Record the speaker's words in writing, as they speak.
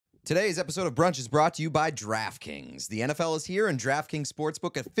Today's episode of Brunch is brought to you by DraftKings. The NFL is here, and DraftKings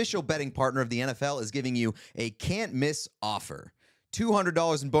Sportsbook, official betting partner of the NFL, is giving you a can't-miss offer.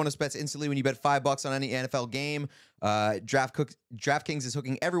 $200 in bonus bets instantly when you bet $5 on any NFL game. DraftKings is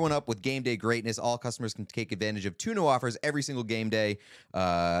hooking everyone up with game day greatness. All customers can take advantage of 2 new offers every single game day.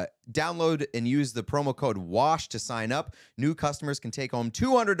 Download and use the promo code WASH to sign up. New customers can take home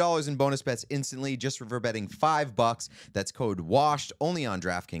 $200 in bonus bets instantly just for betting $5. That's code WAShed only on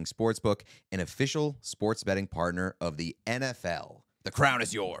DraftKings Sportsbook, an official sports betting partner of the NFL. The crown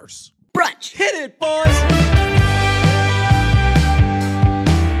is yours. Brunch. Hit it, boys.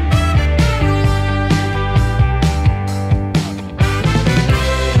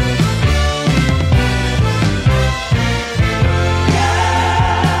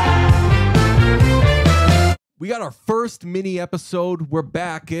 We got our first mini episode. We're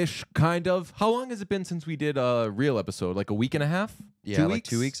back-ish, kind of. How long has it been since we did a real episode? Like a week and a half? Yeah, 2 like weeks?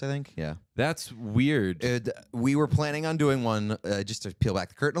 2 weeks, I think. Yeah. That's weird. We were planning on doing one, just to peel back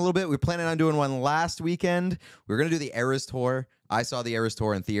the curtain a little bit, we were planning on doing one last weekend. We were going to do the Eras Tour. I saw the Eras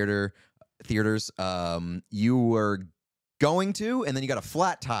Tour in theaters. You were going to, and then you got a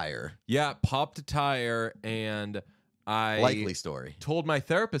flat tire. Yeah, popped a tire, and I Likely story. told my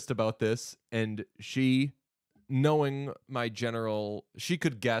therapist about this, and she, knowing my general, she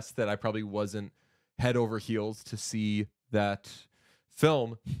could guess that I probably wasn't head over heels to see that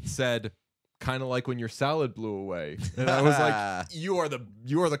film, said, kind of like when your salad blew away. And I was like, you are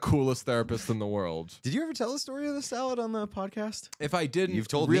the coolest therapist in the world. Did you ever tell the story of the salad on the podcast? If I didn't, You've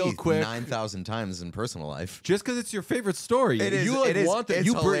told real me quick, 9,000 times in personal life. just because it's your favorite story. It is- You like it is- want that. it's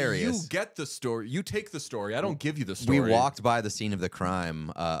You hilarious. You get the story. You take the story. I don't give you the story. We walked by the scene of the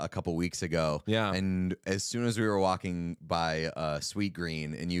crime a couple weeks ago. Yeah. And as soon as we were walking by Sweet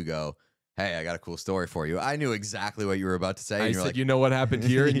Green, and you go, "Hey, I got a cool story for you," I knew exactly what you were about to say. I and you're said, like, you know what happened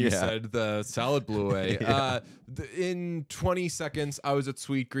here? And you Yeah. said the salad blew away. Yeah. In 20 seconds, I was at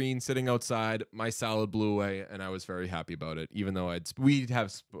Sweet Green sitting outside. My salad blew away, and I was very happy about it, even though we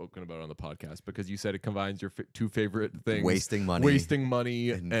have spoken about it on the podcast because you said it combines your 2 favorite things. wasting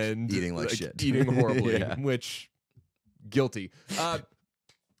money. And eating like shit. Eating horribly, Yeah. which, guilty.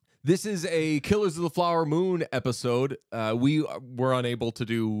 This is a Killers of the Flower Moon episode. We were unable to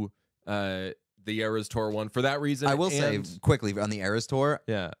do the Eras Tour one for that reason. I will say and- quickly on the Eras Tour,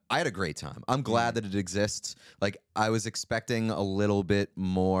 yeah. I had a great time. I'm glad that it exists. Like, I was expecting a little bit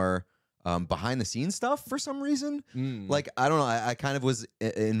more behind the scenes stuff for some reason. Like, I don't know. I kind of was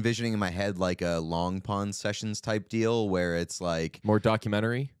envisioning in my head like a Long Pond Sessions type deal where it's like More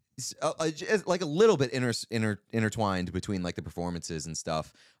documentary. like a little bit intertwined between like the performances and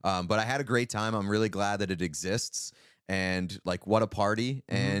stuff. But I had a great time. I'm really glad that it exists. And like, what a party.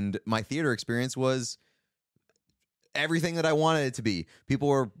 And my theater experience was everything that I wanted it to be. People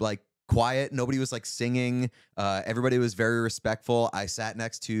were like quiet. Nobody was like singing. Everybody was very respectful. I sat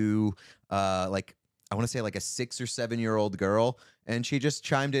next to like, I want to say like a 6 or 7 year old girl, and she just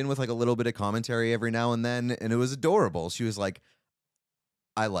chimed in with like a little bit of commentary every now and then. And it was adorable. She was like,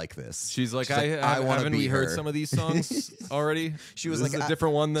 "I like this." She's like, She's like, I "I wanna haven't be we heard her." some of these songs already? She was This like is a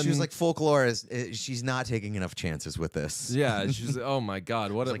different one than She was like, "Folklore is she's not taking enough chances with this." yeah. She's oh my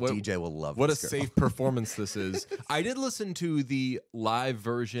god, what I a was what, like, DJ will love what a this girl. safe performance this is. I did listen to the live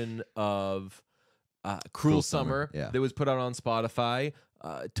version of Cruel Summer yeah. that was put out on Spotify.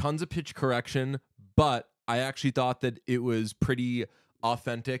 Tons of pitch correction, but I actually thought that it was pretty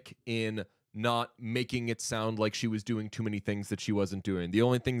authentic in not making it sound like she was doing too many things that she wasn't doing. The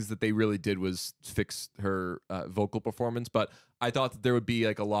only things that they really did was fix her vocal performance, but I thought that there would be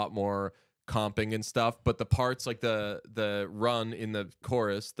like a lot more comping and stuff, but the parts like the run in the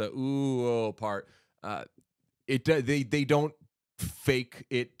chorus, the ooh oh part, they don't fake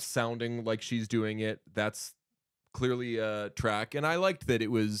it sounding like she's doing it. That's clearly a track, and I liked that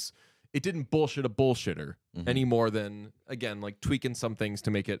it didn't bullshit a bullshitter any more than, again, like tweaking some things to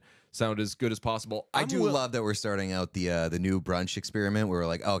make it sound as good as possible. I do love that we're starting out the new brunch experiment where we're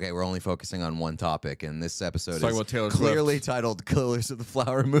like, okay, we're only focusing on one topic, and this episode Talking is about Taylor clearly Swift. titled "Killers of the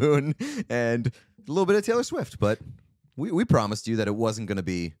Flower Moon" and a little bit of Taylor Swift. But we promised you that it wasn't going to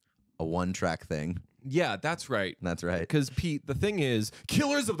be a one-track thing. Yeah, that's right. That's right. Because, Pete, the thing is,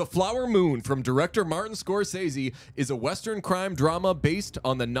 Killers of the Flower Moon from director Martin Scorsese is a Western crime drama based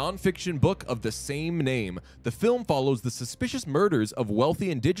on the nonfiction book of the same name. The film follows the suspicious murders of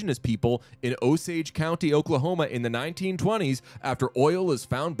wealthy indigenous people in Osage County, Oklahoma in the 1920s after oil is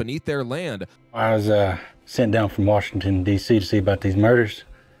found beneath their land. I was sent down from Washington, D.C. to see about these murders.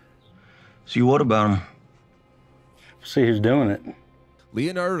 See what about him? See who's doing it.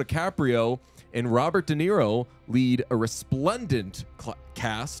 Leonardo DiCaprio and Robert De Niro lead a resplendent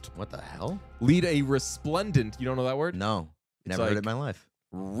cast. What the hell? Lead a resplendent, you don't know that word? No, It's never heard it like- in my life.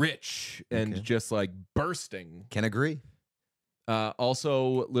 Rich and Okay. just like bursting. Can agree.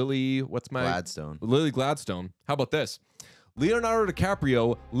 Also, Lily Gladstone. Lily Gladstone. How about this? Leonardo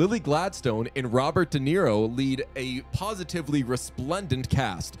DiCaprio, Lily Gladstone, and Robert De Niro lead a positively resplendent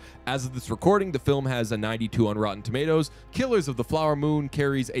cast. As of this recording, the film has a 92 on Rotten Tomatoes. Killers of the Flower Moon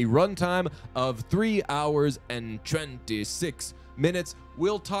carries a runtime of 3 hours and 26 minutes.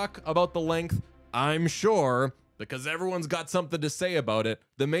 We'll talk about the length, I'm sure, because everyone's got something to say about it.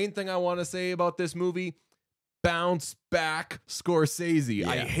 The main thing I want to say about this movie, bounce back Scorsese.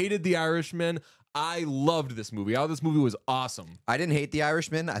 I Yeah. hated The Irishman. I loved this movie. Oh, this movie was awesome. I didn't hate The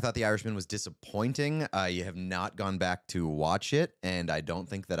Irishman. I thought The Irishman was disappointing. I have not gone back to watch it, and I don't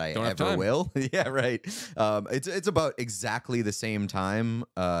think that I Don't have ever time. will. Yeah, right. It's about exactly the same time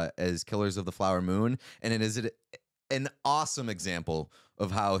as Killers of the Flower Moon, and it is an awesome example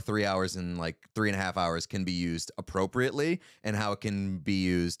of how 3 hours and like 3.5 hours can be used appropriately, and how it can be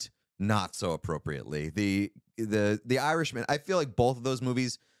used not so appropriately. The Irishman. I feel like both of those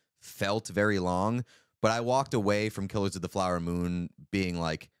movies felt very long, but I walked away from Killers of the Flower Moon being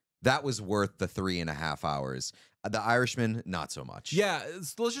like, that was worth the 3.5 hours. The Irishman, not so much. Yeah,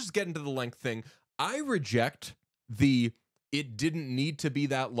 so let's just get into the length thing. I reject the it didn't need to be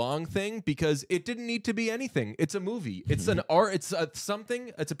that long thing because it didn't need to be anything. It's a movie. It's an art. It's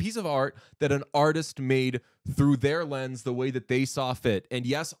something. It's a piece of art that an artist made through their lens, the way that they saw fit. And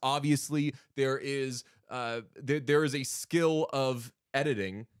yes, obviously there is there is a skill of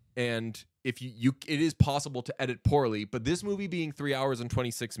editing. And if you it is possible to edit poorly, but this movie being 3 hours and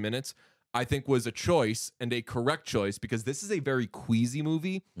 26 minutes, I think was a choice and a correct choice because this is a very queasy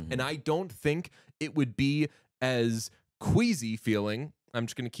movie. And I don't think it would be as queasy feeling, I'm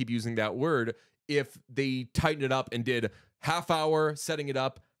just going to keep using that word, if they tightened it up and did half hour setting it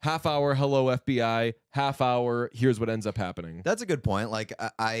up, half hour hello FBI, half hour here's what ends up happening. That's a good point. Like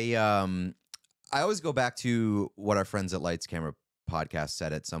I always go back to what our friends at Lights Camera Podcast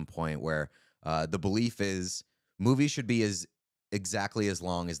said at some point, where the belief is movies should be exactly as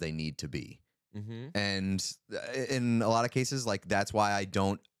long as they need to be. And in a lot of cases, like that's why I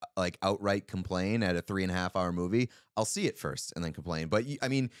don't like outright complain at a 3.5 hour movie. I'll see it first and then complain. But I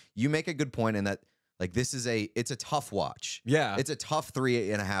mean, you make a good point in that like it's a tough watch. Yeah. It's a tough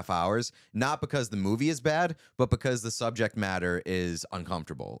 3.5 hours, not because the movie is bad, but because the subject matter is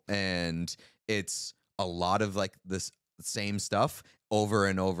uncomfortable. And it's a lot of like this same stuff over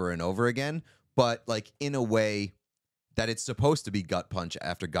and over and over again, but like in a way that it's supposed to be gut punch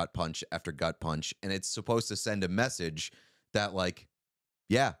after gut punch after gut punch, and it's supposed to send a message that like,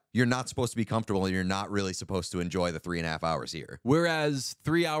 yeah, you're not supposed to be comfortable and you're not really supposed to enjoy the 3.5 hours here. Whereas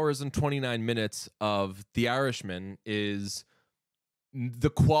 3 hours and 29 minutes of The Irishman is the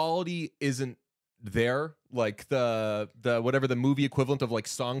quality isn't there, like the whatever the movie equivalent of like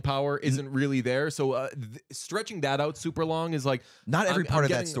song power isn't really there, so stretching that out super long is like Not every I'm part of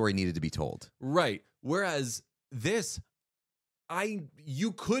that getting- story needed to be told. right. Whereas this,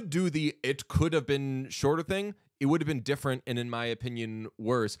 you could do it could have been shorter thing. It would have been different and in my opinion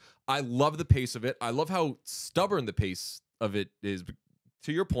worse. I love the pace of it. I love how stubborn the pace of it is.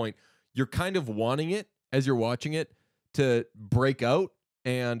 To your point, you're kind of wanting it as you're watching it to break out.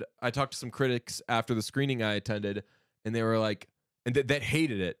 And I talked to some critics after the screening I attended, and they were like, and that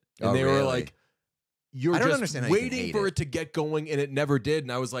hated it. And Oh, they were really? like, you're I don't just understand how you can waiting hate for it. it to get going, and it never did.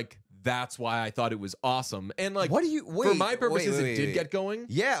 And I was like, that's why I thought it was awesome. And like, What do you for my purposes, it did get going.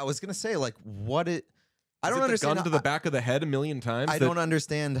 Yeah, I was gonna say like what it. I Is don't it understand. the gun to the back of the head a million times. I don't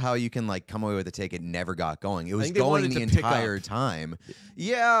understand how you can like come away with a take it never got going. It was think they wanted going the it to pick entire up. time.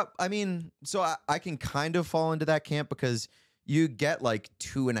 Yeah, I mean, so I can kind of fall into that camp because you get like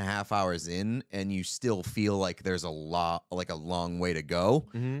 2.5 hours in and you still feel like there's a long way to go.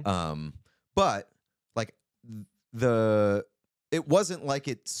 But like it wasn't like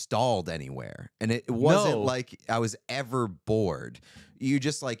it stalled anywhere, and it wasn't No. like I was ever bored. You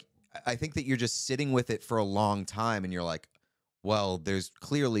just like, I think that you're just sitting with it for a long time and you're like, well, there's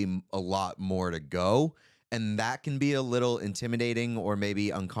clearly a lot more to go. And that can be a little intimidating or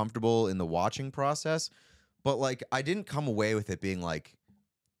maybe uncomfortable in the watching process. But like, I didn't come away with it being like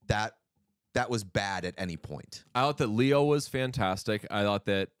that was bad at any point. I thought that Leo was fantastic. I thought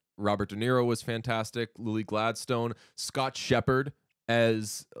that Robert De Niro was fantastic. Lily Gladstone, Scott Shepherd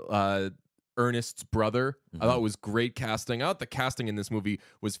as Ernest's brother. I thought it was great casting. I thought the casting in this movie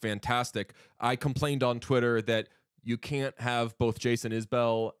was fantastic. I complained on Twitter that you can't have both Jason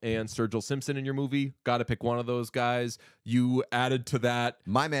Isbell and Sturgill Simpson in your movie. Got to pick one of those guys. You added to that.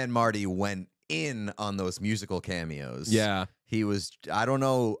 My man Marty went in on those musical cameos. Yeah. He was. I don't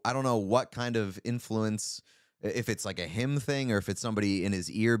know what kind of influence. If it's like a him thing, or if it's somebody in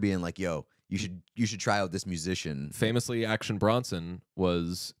his ear being like, "Yo, you should try out this musician." Famously, Action Bronson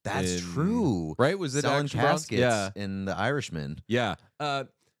was. That's in- true, right? Was it selling Action Bronson? caskets Yeah. in The Irishman. Yeah.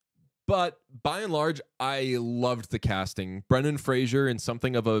 But by and large, I loved the casting. Brendan Fraser in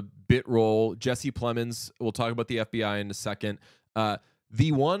something of a bit role. Jesse Plemons. We'll talk about the FBI in a second.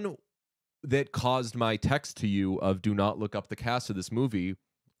 The one that caused my text to you of "do not look up the cast of this movie"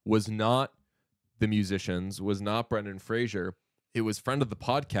 was not the musicians, was not Brendan Fraser. It was friend of the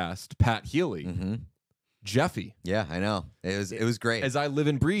podcast, Pat Healy. Mm-hmm. Jeffy. Yeah, I know. It was great. As I live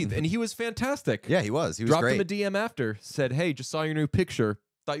and breathe. And he was fantastic. Yeah, he was. He was Dropped great. him a DM after. Said, hey, just saw your new picture.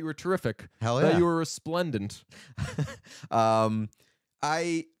 Thought you were terrific. Hell Thought yeah. you were resplendent. I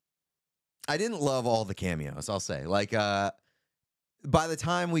didn't love all the cameos, I'll say. Like, by the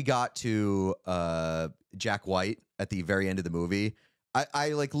time we got to Jack White at the very end of the movie, I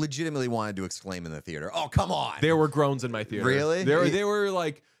like legitimately wanted to exclaim in the theater, "Oh, come on!" There were groans in my theater. Really? They were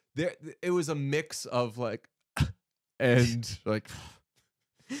like, it was a mix of like, and like,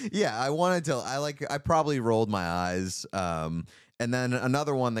 Yeah, I probably rolled my eyes. And then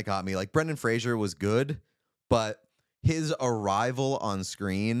another one that got me, like, Brendan Fraser was good, but his arrival on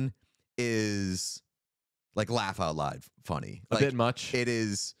screen is like laugh out loud funny. a Like, bit much. It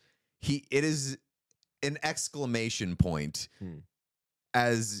is an exclamation point,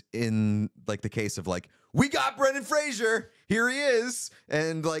 as in like the case of like, we got Brendan Fraser, here he is,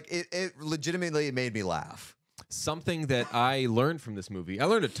 and like it legitimately made me laugh. Something that I learned from this movie. I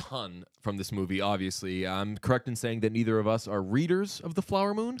learned a ton from this movie, obviously. I'm correct in saying that neither of us are readers of The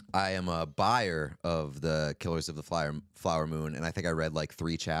Flower Moon. I am a buyer of the Killers of the Flower Moon, and I think I read like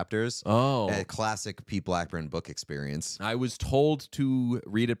 3 chapters. Oh. A classic Pete Blackburn book experience. I was told to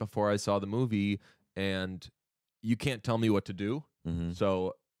read it before I saw the movie, and you can't tell me what to do. Mm-hmm.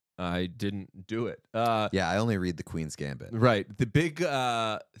 So I didn't do it. Yeah, I only read The Queen's Gambit. Right. The big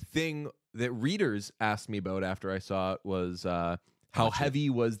thing that readers asked me about after I saw it was how heavy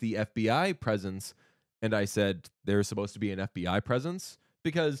was the FBI presence? And I said, there's supposed to be an FBI presence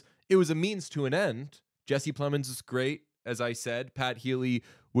because it was a means to an end. Jesse Plemons is great, as I said. Pat Healy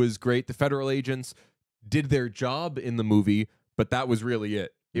was great. The federal agents did their job in the movie, but that was really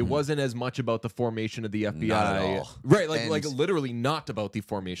it. It wasn't as much about the formation of the FBI. Not at all. Right, And- like literally not about the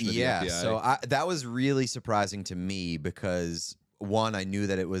formation of the FBI. So that was really surprising to me because, one, I knew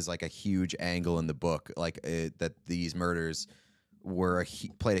that it was like a huge angle in the book, like that these murders were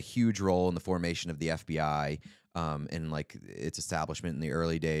played a huge role in the formation of the FBI and like its establishment in the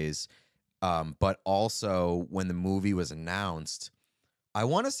early days. But also when the movie was announced, I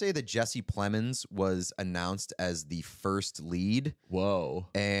want to say that Jesse Plemons was announced as the first lead. Whoa.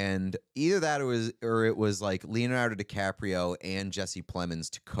 And either that or it was like Leonardo DiCaprio and Jesse Plemons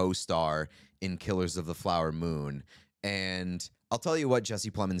to co-star in Killers of the Flower Moon. And I'll tell you what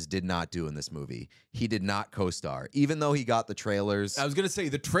Jesse Plemons did not do in this movie. He did not co-star, even though he got the trailers. I was going to say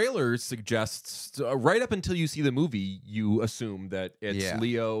the trailer suggests right up until you see the movie, you assume that it's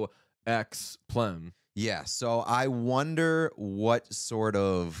Leo X Plem. Yeah, so I wonder what sort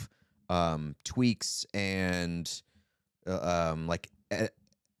of tweaks and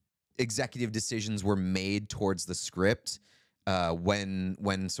executive decisions were made towards the script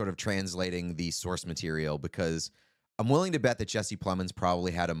when sort of translating the source material, because I'm willing to bet that Jesse Plemons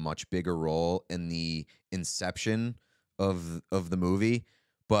probably had a much bigger role in the inception of the movie,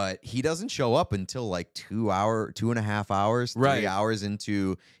 but he doesn't show up until like 2.5 hours, 3 hours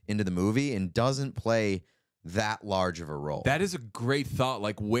into the movie, and doesn't play that large of a role. That is a great thought.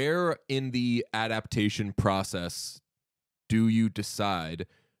 Like, where in the adaptation process do you decide?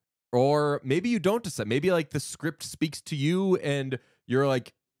 Or maybe you don't decide. Maybe like the script speaks to you and you're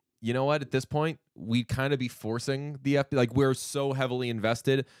like, you know what, at this point, we'd kind of be forcing the FBI. Like, we're so heavily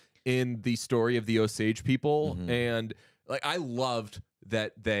invested in the story of the Osage people. And like, I loved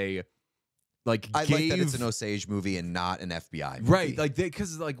that they like I like that it's an Osage movie and not an FBI movie. Right, like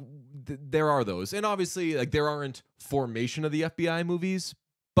because like there are those, and obviously like there aren't formation of the FBI movies,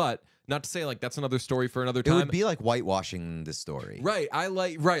 but not to say like that's another story for another time. It would be like whitewashing the story. Right,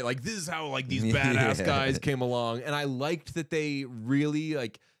 like this is how like these badass guys came along, and I liked that they really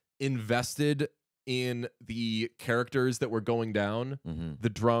like invested in the characters that were going down, the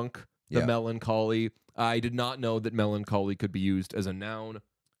drunk, the melancholy. I did not know that melancholy could be used as a noun.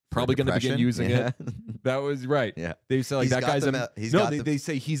 Probably going to begin using it. That was right. Yeah. They say like He's that got guy's they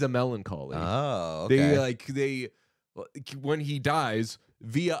say he's a melancholy. Oh, okay. They when he dies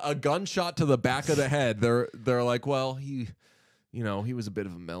via a gunshot to the back of the head, they're like, well, you know, he was a bit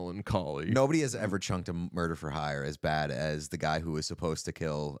of a melancholy. Nobody has ever chunked a murder for hire as bad as the guy who was supposed to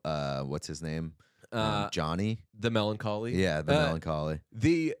kill, what's his name? Johnny? The melancholy. Yeah, the melancholy.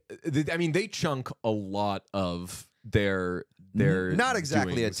 I mean, they chunk a lot of their not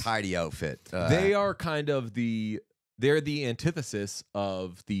exactly doings. a tidy outfit. They are kind of they're the antithesis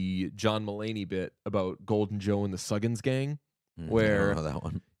of the John Mulaney bit about Golden Joe and the Suggins gang, where I don't know that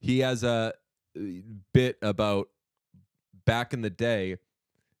one. he has a bit about back in the day,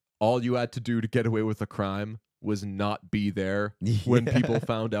 all you had to do to get away with a crime was not be there when people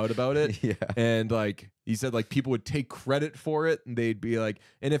found out about it. Yeah. And like he said, like people would take credit for it and they'd be like,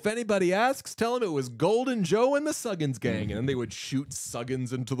 and if anybody asks, tell them it was Golden Joe and the Suggins gang. And then they would shoot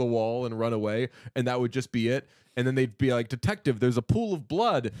Suggins into the wall and run away. And that would just be it. And then they'd be like, detective, there's a pool of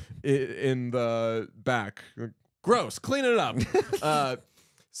blood in the back. Gross, clean it up.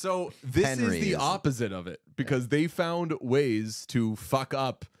 So this Henry is the is- opposite of it because they found ways to fuck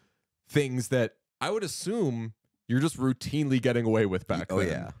up things that I would assume you're just routinely getting away with back Oh then.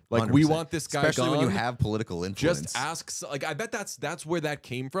 yeah, Like we 100%. want this guy especially gone. when you have political influence. Just ask. Like I bet that's where that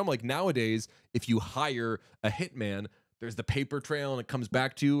came from. Like nowadays, if you hire a hitman, there's the paper trail and it comes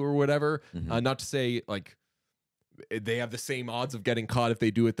back to you or whatever. Not to say like they have the same odds of getting caught if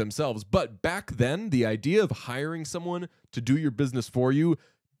they do it themselves. But back then, the idea of hiring someone to do your business for you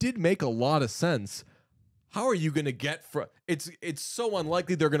did make a lot of sense. How are you going to get from it's so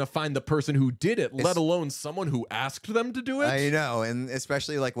unlikely they're going to find the person who did it, let alone someone who asked them to do it. I know, and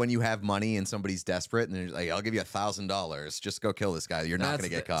especially like when you have money and somebody's desperate and they're like, "I'll give you $1,000, just go kill this guy. You're not going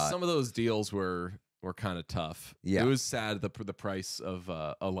to get caught." Some of those deals were kind of tough. Yeah. It was sad the price of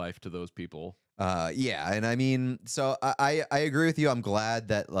a life to those people. Yeah, and I mean, so I agree with you. I'm glad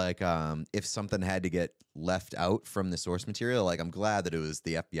that like if something had to get left out from the source material, like I'm glad that it was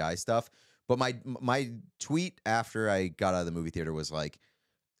the FBI stuff. But my tweet after I got out of the movie theater was like,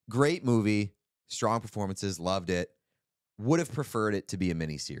 great movie, strong performances, loved it. Would have preferred it to be a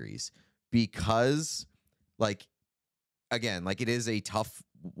miniseries because, like, again, like it is a tough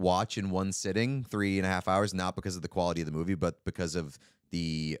watch in one sitting, 3.5 hours, not because of the quality of the movie, but because of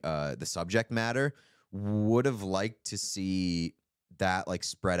the subject matter. Would have liked to see that like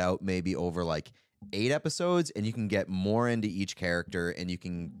spread out maybe over like 8 episodes, and you can get more into each character, and you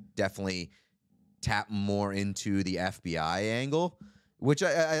can definitely tap more into the FBI angle, which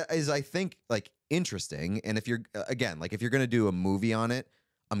is I think like interesting. And if you're again like if you're gonna do a movie on it,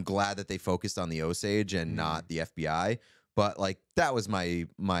 I'm glad that they focused on the Osage and not the FBI. But like that was my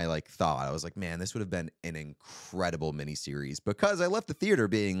like thought. I was like, man, this would have been an incredible miniseries, because I left the theater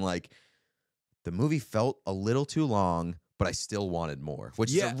being like, the movie felt a little too long, but I still wanted more,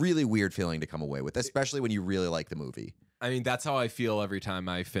 which is a really weird feeling to come away with, especially when you really like the movie. I mean, that's how I feel every time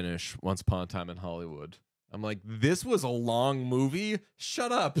I finish Once Upon a Time in Hollywood. I'm like, this was a long movie.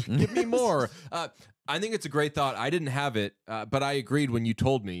 Shut up. Give me more. I think it's a great thought. I didn't have it, but I agreed when you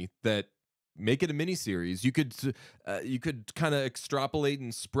told me that make it a miniseries. You could kind of extrapolate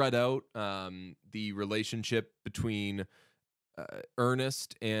and spread out the relationship between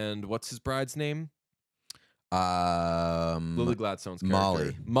Ernest and what's his bride's name? Lily Gladstone's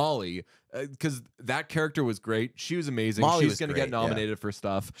character. Molly, because that character was great. She was amazing. She's going to get nominated for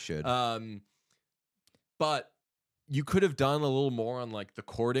stuff. Should. But you could have done a little more on like the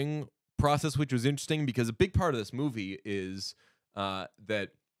courting process, which was interesting because a big part of this movie is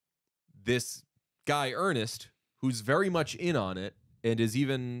that this guy Ernest, who's very much in on it and is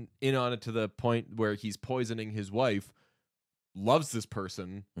even in on it to the point where he's poisoning his wife, loves this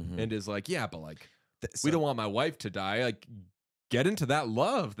person and is like, yeah, but like, we don't want my wife to die. Like, get into that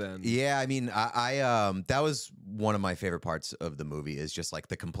love then. Yeah, I mean, I that was one of my favorite parts of the movie, is just like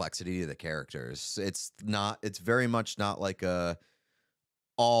the complexity of the characters. It's very much not like a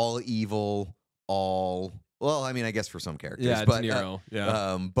all evil, all, well, I mean, I guess for some characters. Yeah, but Niro.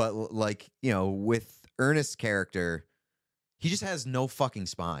 Yeah. But like, you know, with Ernest's character, he just has no fucking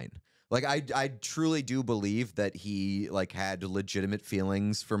spine. Like I truly do believe that he like had legitimate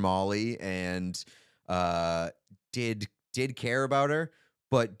feelings for Molly and did care about her,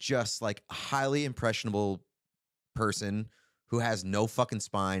 but just like a highly impressionable person who has no fucking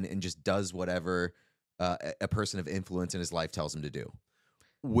spine and just does whatever a person of influence in his life tells him to do.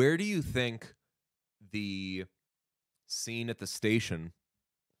 Where do you think the scene at the station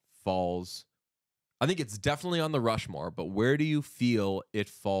falls? I think it's definitely on the Rushmore, but where do you feel it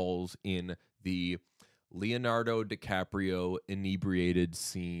falls in the Leonardo DiCaprio inebriated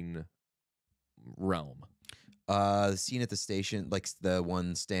scene realm? The scene at the station, like the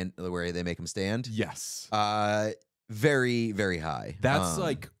one stand where they make him stand. Yes. Very, very high. That's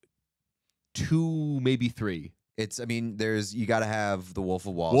like 2, maybe 3. I mean, you got to have the Wolf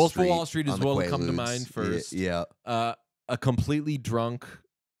of Wall Wolf Street. of Wall Street is on the what will come to Quaaludes. mind first. Yeah. A completely drunk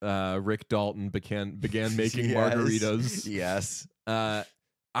Rick Dalton began making margaritas. Yes.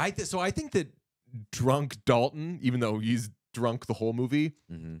 So I think that drunk Dalton, even though he's drunk the whole movie,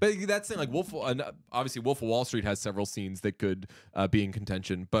 but that's the thing. Like obviously Wolf of Wall Street has several scenes that could be in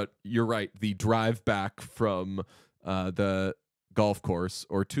contention. But you're right. The drive back from the golf course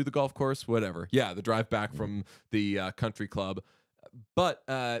or to the golf course, whatever. Yeah, the drive back from the country club. But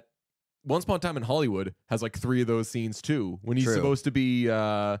Once Upon a Time in Hollywood has like 3 of those scenes too. When he's supposed to be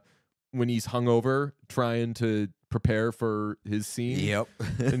when he's hungover trying to prepare for his scene. Yep.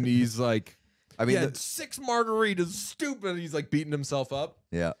 And he's like, I mean, 6 margaritas, stupid. He's like beating himself up.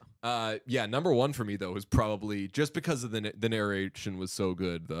 Yeah. Number 1 for me though is probably just because of the narration was so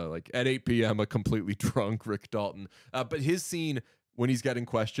good. Like at 8 p.m. a completely drunk Rick Dalton. But his scene when he's getting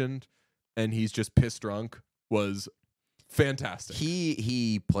questioned and he's just pissed drunk was fantastic.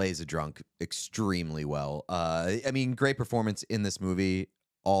 He plays a drunk extremely well. I mean, great performance in this movie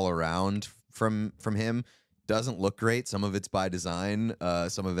all around from him. Doesn't look great. Some of it's by design.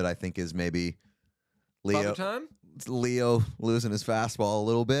 Some of it I think is maybe Leo losing his fastball a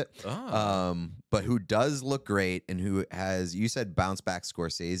little bit. But who does look great and who has, you said bounce back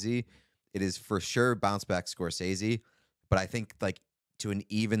Scorsese. It is for sure bounce back Scorsese, but I think like to an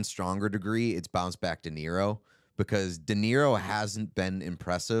even stronger degree, it's bounce back De Niro, because De Niro hasn't been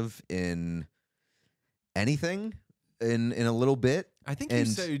impressive in anything in a little bit. I think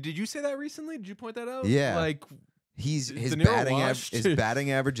did you say that recently? Did you point that out? Yeah. Like his De Niro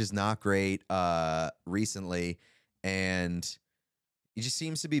batting average is not great recently, and he just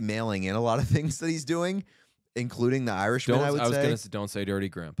seems to be mailing in a lot of things that he's doing, including The Irishman. I was gonna say, don't say dirty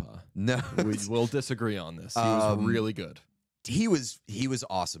grandpa. No, we'll disagree on this. He was really good. He was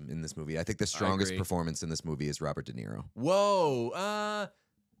awesome in this movie. I think the strongest performance in this movie is Robert De Niro. Whoa.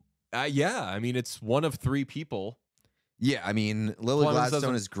 Yeah. I mean, it's one of 3 people. Yeah, I mean, Lily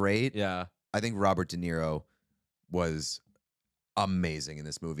Gladstone is great. Yeah. I think Robert De Niro was amazing in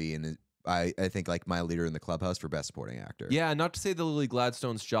this movie, and I think like my leader in the clubhouse for best supporting actor. Yeah, not to say that Lily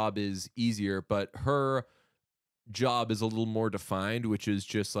Gladstone's job is easier, but her job is a little more defined, which is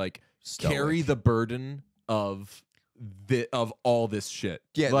just like carry the burden of all this shit.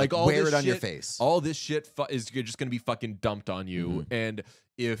 Yeah, like all wear this it on shit, your face. All this shit is just going to be fucking dumped on you. And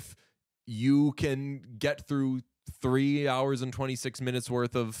if you can get through 3 hours and 26 minutes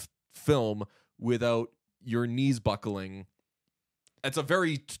worth of film without your knees buckling, it's a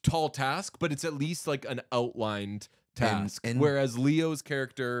very tall task, but it's at least like an outlined task. Whereas Leo's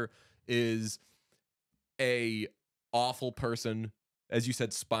character is a awful person, as you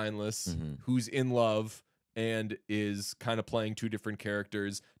said, spineless, who's in love and is kind of playing 2 different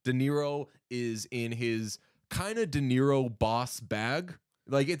characters. De Niro is in his kind of De Niro boss bag.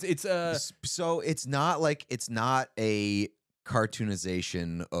 Like it's so it's not a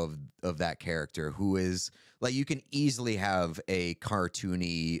cartoonization of that character, who is like, you can easily have a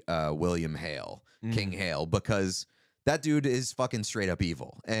cartoony William Hale, King Hale, because that dude is fucking straight up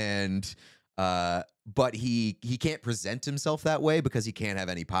evil, and but he can't present himself that way because he can't have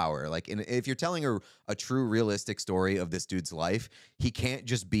any power. Like, if you're telling a true realistic story of this dude's life, he can't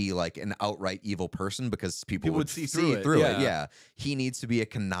just be like an outright evil person, because people would see through it. Yeah, he needs to be a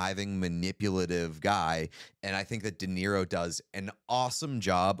conniving, manipulative guy, and I think that De Niro does an awesome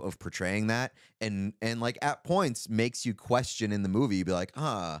job of portraying that, and like at points makes you question in the movie, be like,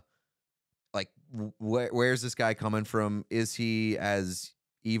 like where's this guy coming from? Is he as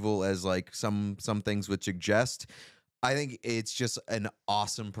evil as like some things would suggest? I think it's just an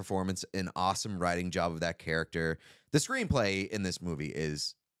awesome performance, an awesome writing job of that character. The screenplay in this movie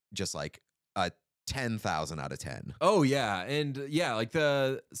is just like a 10,000 out of 10. Oh yeah, and yeah, like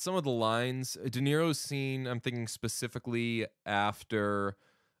some of the lines, De Niro's scene, I'm thinking specifically after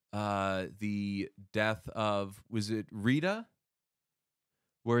the death of, was it Rita?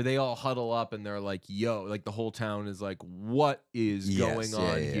 Where they all huddle up and they're like, yo, like the whole town is like, what is going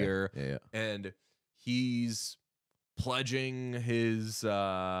on here? Yeah. And he's pledging his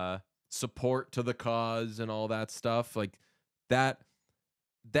support to the cause and all that stuff. Like that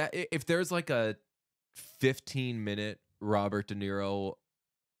if there's like a 15-minute Robert De Niro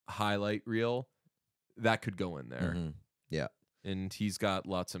highlight reel, that could go in there. Yeah. And he's got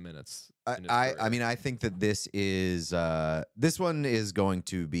lots of minutes. I mean, I think that this one is going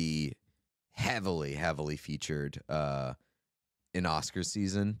to be heavily featured in Oscar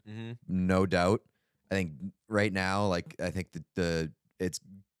season, no doubt. I think right now, like, I think that it's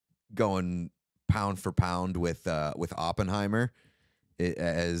going pound for pound with Oppenheimer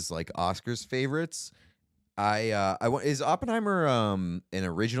as like Oscars favorites. Is Oppenheimer an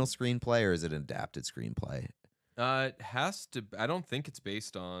original screenplay or is it an adapted screenplay? It has to. I don't think it's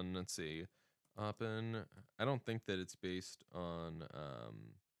based on. Let's see, I don't think that it's based on.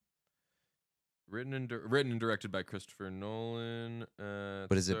 Written and directed by Christopher Nolan.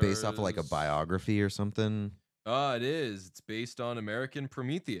 But is it based off of like a biography or something? It is. It's based on American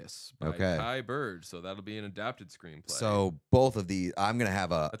Prometheus by Kai Bird. So that'll be an adapted screenplay. So both of these, I'm gonna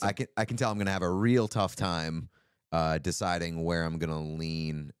have I can tell I'm gonna have a real tough time deciding where I'm gonna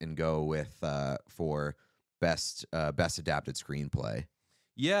lean and go with for best adapted screenplay.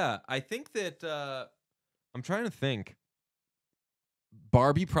 Yeah, I think that I'm trying to think.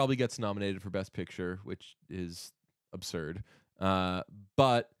 Barbie probably gets nominated for Best Picture, which is absurd.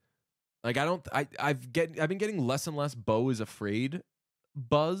 But like I've been getting less and less Beau is Afraid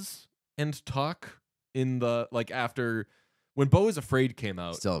buzz and talk in the after when Beau is Afraid came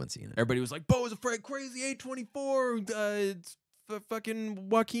out. Still haven't seen it. Everybody was like, Beau is Afraid, crazy, A24, it's fucking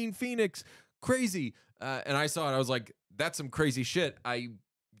Joaquin Phoenix, crazy. And I saw it, I was like, that's some crazy shit. I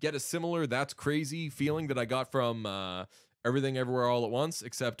get a similar that's crazy feeling that I got from Everything Everywhere All at Once,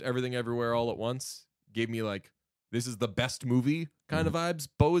 except Everything Everywhere All at Once gave me like, this is the best movie kind of vibes.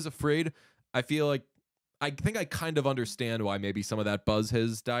 Beau is Afraid, I feel like, I think I kind of understand why maybe some of that buzz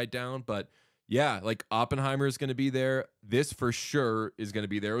has died down, but yeah, like Oppenheimer is going to be there. This for sure is going to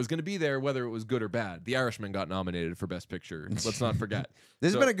be there. It was going to be there whether it was good or bad. The Irishman got nominated for Best Picture. Let's not forget.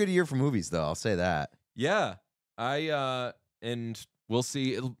 This has been a good year for movies, though. I'll say that. Yeah, and we'll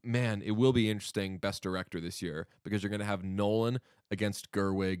see. It will be interesting Best Director this year because you're going to have Nolan against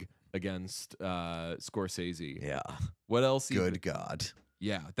Gerwig against Scorsese. Yeah. What else? Good God.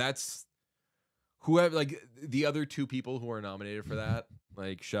 Yeah, that's whoever. Like the other two people who are nominated for that.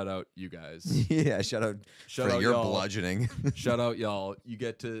 Like shout out you guys. Yeah, shout out for your bludgeoning. Shout out y'all. You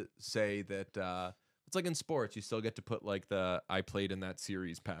get to say that. It's like in sports, you still get to put like the "I played in that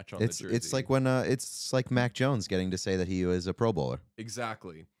series" patch on the jersey. It's like when it's like Mac Jones getting to say that he was a Pro Bowler.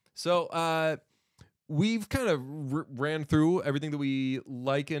 Exactly. So we've kind of ran through everything that we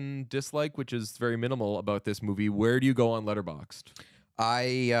like and dislike, which is very minimal about this movie. Where do you go on Letterboxd?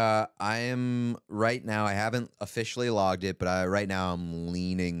 I am right now. I haven't officially logged it, but right now I'm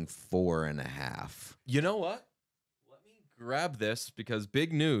leaning 4.5. You know what? Let me grab this because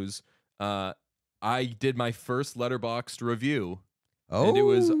big news. I did my first Letterboxd review, and it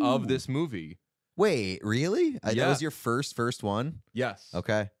was of this movie. Wait, really? Yeah. That was your first one? Yes.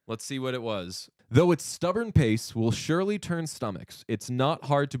 Okay. Let's see what it was. Though its stubborn pace will surely turn stomachs, it's not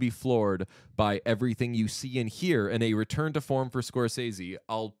hard to be floored by everything you see and hear in a return to form for Scorsese.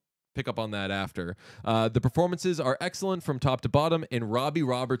 I'll pick up on that after. The performances are excellent from top to bottom, and Robbie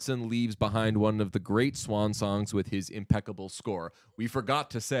Robertson leaves behind one of the great swan songs with his impeccable score. We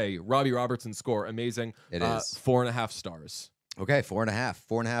forgot to say, Robbie Robertson's score, amazing. It is. 4.5 stars. Okay, 4.5.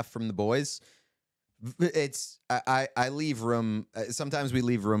 4.5 from the boys. It's I leave room. Sometimes we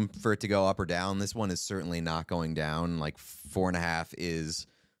leave room for it to go up or down. This one is certainly not going down. Like 4.5 is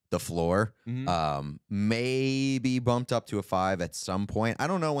the floor. Maybe bumped up to a 5 at some point. I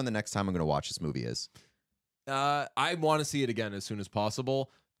don't know when the next time I'm going to watch this movie is. I want to see it again as soon as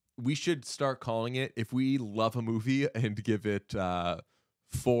possible. We should start calling it, if we love a movie and give it 4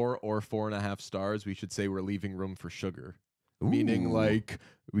 or 4.5 stars, we should say we're leaving room for sugar. Ooh. Meaning like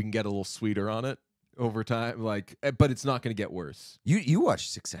we can get a little sweeter on it over time, like, but it's not going to get worse. You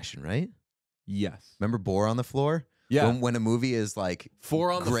watched Succession, right? Yes. Remember Boar on the Floor? Yeah. When a movie is like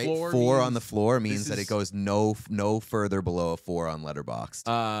 4 on the floor. 4 on the floor means that it goes no further below a 4 on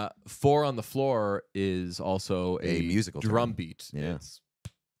Letterboxd. 4 on the floor is also a musical drum term. beat. Yeah.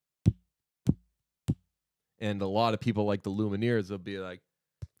 And a lot of people like the Lumineers will be like,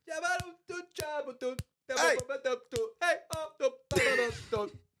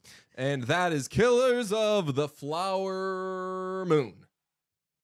 and that is Killers of the Flower Moon.